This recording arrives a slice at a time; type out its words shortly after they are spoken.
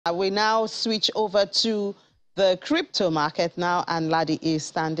We now switch over to the crypto market now, and Ladi is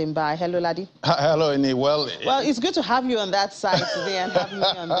standing by. Hello, Ladi. Hello, Ine. Well, it's good to have you on that side today and have me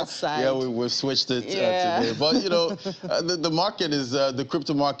on this side. Yeah, we've switched it today. But, you know, the market is, the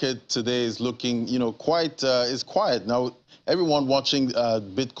crypto market today is looking, you know, quite, is quiet. Now, everyone watching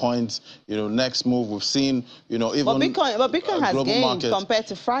Bitcoin's, you know, next move. We've seen, you know, even Bitcoin has gained compared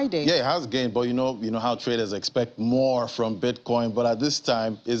to Friday. Yeah, it has gained, but you know how traders expect more from Bitcoin. But at this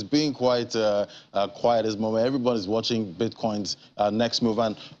time, it's being quite quiet at this moment. Everybody's watching Bitcoin's next move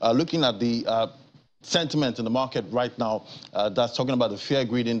and looking at the sentiment in the market right now. That's talking about the fear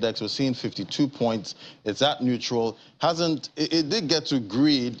greed index. We're seeing 52 points. It's at neutral. It did get to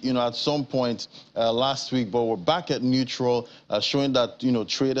greed, you know, at some point last week, but we're back at neutral, showing that, you know,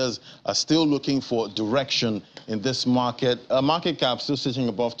 traders are still looking for direction in this market. Market cap still sitting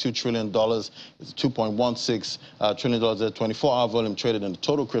above $2 trillion. It's $2.16 trillion. There's 24-hour volume traded in the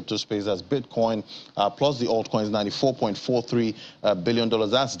total crypto space. That's Bitcoin plus the altcoins, $94.43 billion.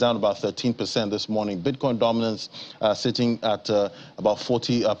 That's down about 13% this morning. Bitcoin dominance sitting at about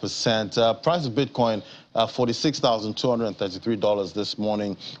 40%. Price of Bitcoin, $46,233 this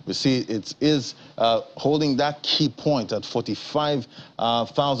morning. We see it is holding that key point at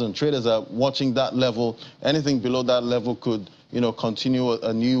 45,000. Traders are watching that level. Anything below that level could, you know, continue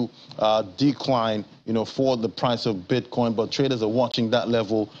a new decline, you know, for the price of Bitcoin. But traders are watching that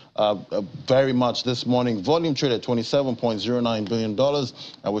level very much this morning. Volume traded $27.09 billion.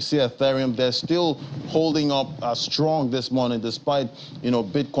 And we see Ethereum, they're still holding up strong this morning, despite, you know,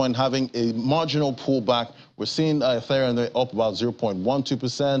 Bitcoin having a marginal pullback. We're seeing Ethereum up about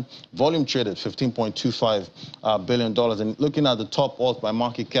 0.12%. Volume traded $15.25 billion. And looking at the top alt by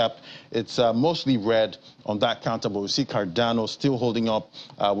market cap, it's mostly red on that counter, but we see Cardano still holding up,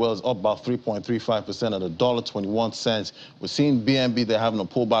 well, it's up about 3.35% at $1.21. We're seeing BNB, they're having a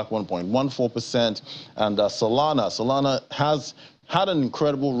pullback 1.14%. And Solana has had an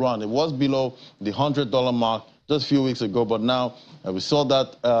incredible run. It was below the $100 mark just a few weeks ago, but now we saw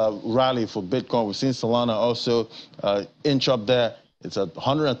that rally for Bitcoin. We've seen Solana also inch up there. It's at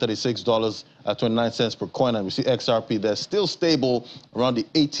 $136.29 per coin, and we see XRP. They're still stable around the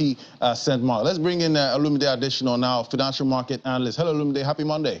 80-cent mark. Let's bring in Olumide Adesina now, financial market analyst. Hello, Olumide. Happy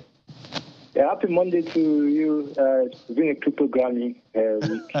Monday. Yeah, happy Monday to you. It's been a cryptogrammy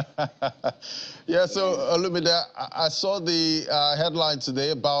week. Yeah, so Olumide, I saw the headline today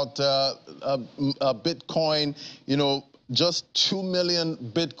about Bitcoin, you know, just 2 million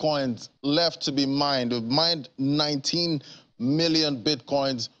Bitcoins left to be mined. We've mined 19 million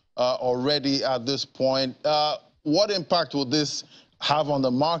Bitcoins already at this point. What impact will this have on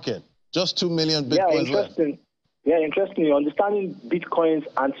the market? Just 2 million Bitcoins left. Yeah, interestingly, understanding Bitcoin's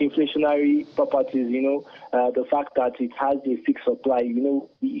anti-inflationary properties, you know, the fact that it has a fixed supply, you know,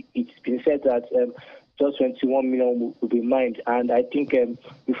 it's been said that just 21 million will be mined. And I think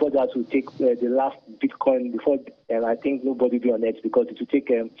before that will take the last Bitcoin, before I think nobody will be on it because it will take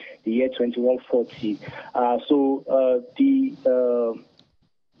the year 2140. So the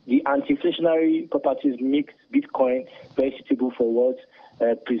anti-inflationary properties make Bitcoin very suitable for what?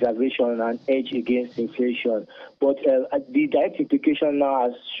 Preservation and edge against inflation. But the direct implication now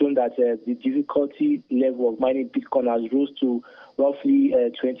has shown that the difficulty level of mining Bitcoin has rose to roughly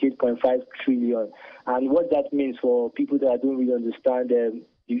 28.5 trillion. And what that means for people that don't really understand the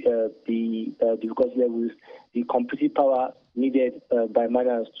difficulty levels, the computing power needed by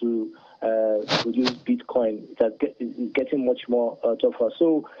miners to produce Bitcoin is getting much more tougher.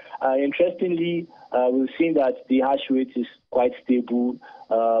 So interestingly, we've seen that the hash rate is quite stable.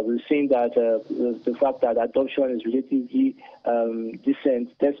 We've seen that the fact that adoption is relatively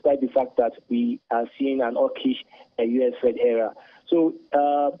decent, despite the fact that we are seeing an hawkish US Fed era. So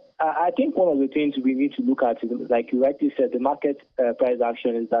I think one of the things we need to look at, like you rightly said, the market price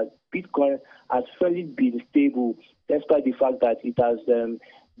action is that Bitcoin has fairly been stable, despite the fact that it has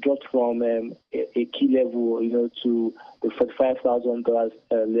dropped from a key level, you know, to the $45,000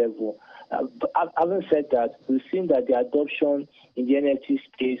 level. But having said that, we've seen that the adoption in the NFT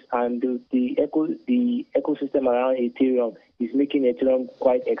space and the ecosystem around Ethereum is making Ethereum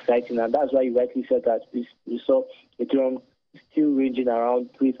quite exciting, and that's why you rightly said that we saw Ethereum still ranging around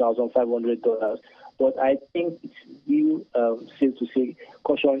 $3,500. But I think it's real safe to say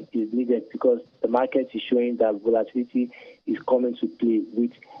caution is needed because the market is showing that volatility is coming to play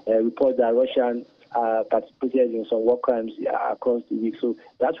with reports that Russian participated in some war crimes across the week. So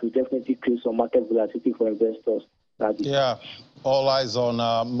that will definitely create some market volatility for investors. Yeah, all eyes on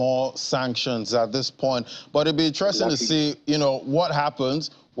more sanctions at this point. But it'd be interesting to see, you know, what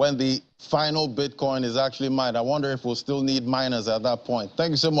happens when the final Bitcoin is actually mined. I wonder if we'll still need miners at that point.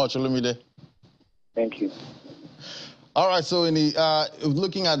 Thank you so much, Olumide. Thank you. All right, so in the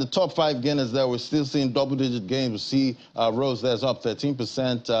looking at the top 5 gainers there, we're still seeing double-digit gains. We see Rose there's up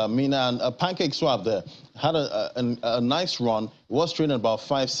 13%. Mina and Pancake Swap there had a nice run. It was trading about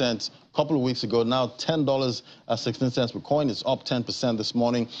 5 cents a couple of weeks ago. Now $10.16 per coin. It's up 10% this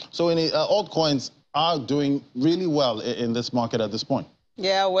morning. So in the altcoins are doing really well in this market at this point.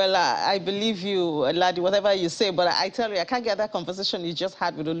 Yeah, well, I believe you, Ladi, whatever you say, but I tell you, I can't get that conversation you just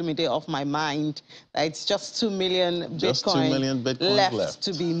had with Olumide off my mind. It's just 2 million Bitcoin, just 2 million Bitcoin left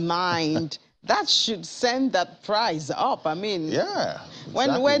to be mined. That should send that price up. I mean, yeah,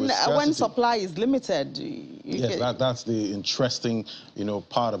 exactly. When supply is limited, that's the interesting,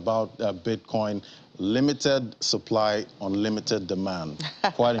 part about Bitcoin. Limited supply, unlimited demand.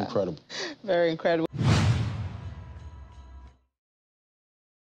 Quite incredible. Very incredible.